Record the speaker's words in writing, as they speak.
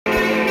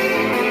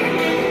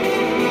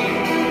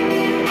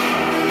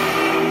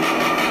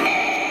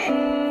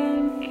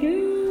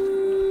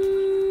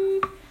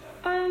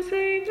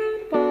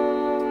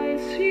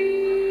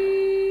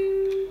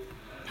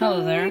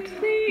Hello there.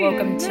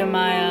 Welcome to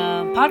my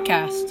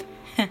podcast.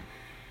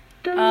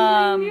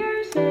 I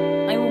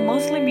will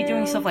mostly be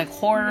doing stuff like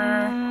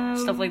horror,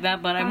 stuff like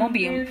that, but I won't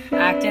be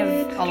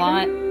active a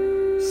lot.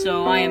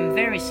 So I am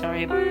very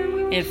sorry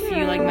if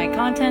you like my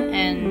content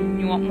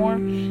and you want more.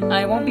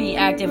 I won't be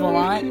active a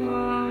lot.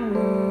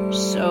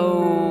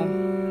 So,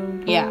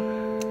 yeah.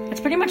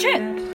 That's pretty much it.